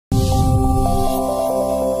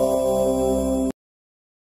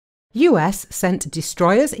US sent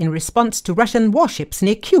destroyers in response to Russian warships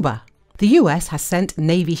near Cuba. The US has sent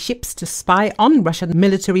Navy ships to spy on Russian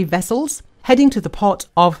military vessels heading to the port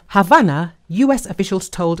of Havana, US officials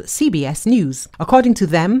told CBS News. According to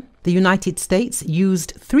them, the United States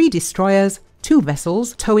used 3 destroyers, 2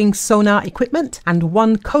 vessels towing sonar equipment, and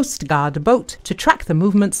 1 Coast Guard boat to track the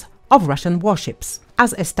movements of Russian warships.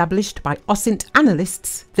 As established by OSINT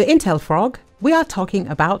analysts, the Intel Frog, we are talking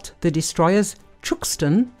about the destroyers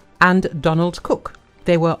Truxtun and Donald Cook.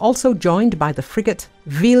 They were also joined by the frigate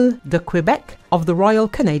Ville de Quebec of the Royal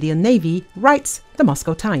Canadian Navy, writes the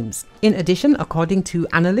Moscow Times. In addition, according to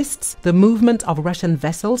analysts, the movement of Russian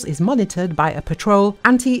vessels is monitored by a patrol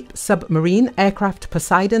anti-submarine aircraft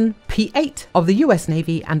Poseidon P-8 of the US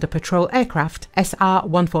Navy and a patrol aircraft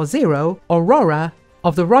SR-140 Aurora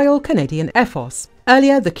of the Royal Canadian Air Force.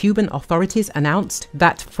 Earlier, the Cuban authorities announced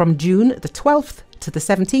that from June the 12th to the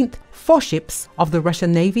 17th, 4 ships of the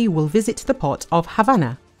Russian Navy will visit the port of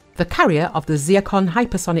Havana. The carrier of the Zircon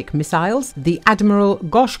hypersonic missiles, the Admiral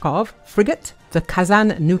Gorshkov frigate, the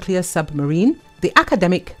Kazan nuclear submarine, the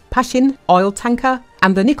Academic Pashin oil tanker,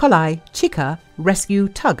 and the Nikolai Chika rescue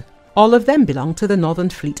tug. All of them belong to the Northern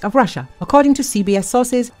Fleet of Russia. According to CBS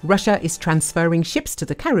sources, Russia is transferring ships to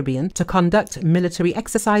the Caribbean to conduct military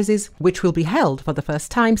exercises, which will be held for the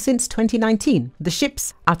first time since 2019. The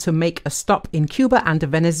ships are to make a stop in Cuba and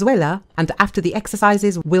Venezuela, and after the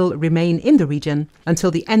exercises will remain in the region until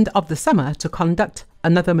the end of the summer to conduct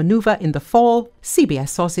another maneuver in the fall, CBS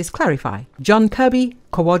sources clarify. John Kirby,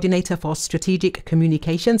 coordinator for strategic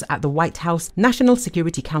communications at the White House National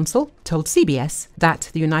Security Council, told CBS that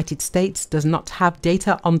the United States does not have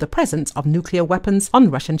data on the presence of nuclear weapons on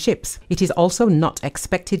Russian ships. It is also not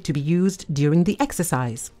expected to be used during the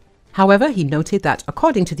exercise. However, he noted that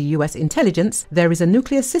according to the US intelligence, there is a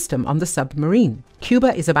nuclear system on the submarine.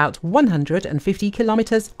 Cuba is about 150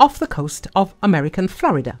 kilometers off the coast of American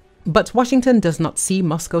Florida. But Washington does not see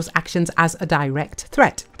Moscow's actions as a direct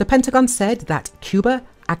threat. The Pentagon said that Cuba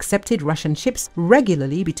accepted Russian ships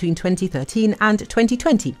regularly between 2013 and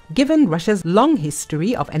 2020. Given Russia's long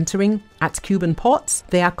history of entering at Cuban ports,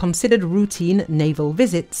 they are considered routine naval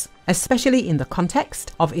visits, especially in the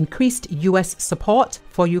context of increased US support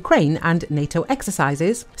for Ukraine and NATO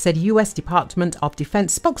exercises, said US Department of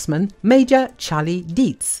Defense spokesman Major Charlie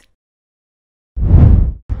Dietz.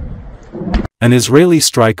 An Israeli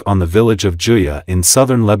strike on the village of Bucha in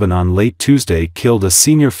southern Lebanon late Tuesday killed a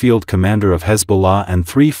senior field commander of Hezbollah and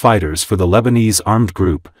 3 fighters for the Lebanese armed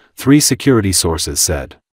group, 3 security sources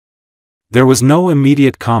said. There was no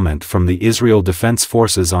immediate comment from the Israel Defense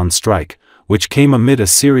Forces on strike, which came amid a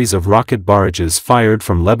series of rocket barrages fired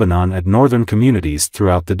from Lebanon at northern communities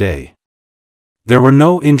throughout the day. There were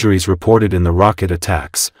no injuries reported in the rocket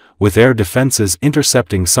attacks, with air defenses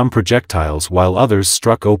intercepting some projectiles while others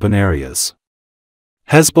struck open areas.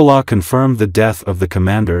 Hezbollah confirmed the death of the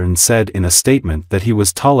commander and said in a statement that he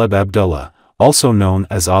was Taleb Abdullah, also known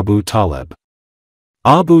as Abu Taleb.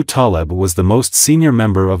 Abu Taleb was the most senior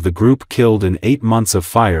member of the group killed in 8 months of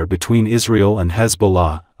fire between Israel and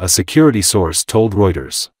Hezbollah, a security source told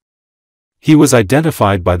Reuters. He was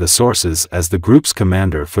identified by the sources as the group's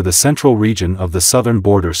commander for the central region of the southern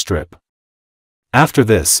border strip. After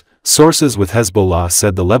this, sources with Hezbollah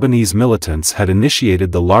said the Lebanese militants had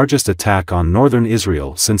initiated the largest attack on northern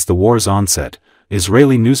Israel since the war's onset,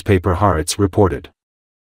 Israeli newspaper Haaretz reported.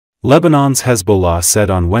 Lebanon's Hezbollah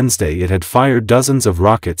said on Wednesday it had fired dozens of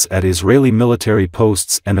rockets at Israeli military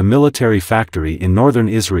posts and a military factory in northern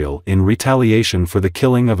Israel in retaliation for the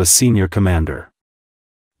killing of a senior commander.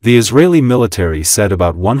 The Israeli military said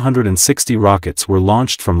about 160 rockets were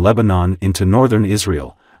launched from Lebanon into northern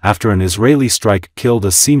Israel, after an Israeli strike killed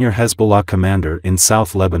a senior Hezbollah commander in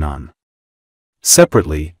South Lebanon.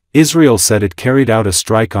 Separately, Israel said it carried out a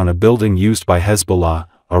strike on a building used by Hezbollah,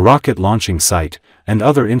 a rocket launching site, and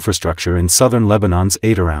other infrastructure in southern Lebanon's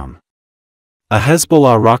Aitaroun. A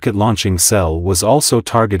Hezbollah rocket launching cell was also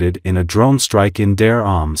targeted in a drone strike in Deir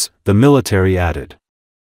Amz, the military added.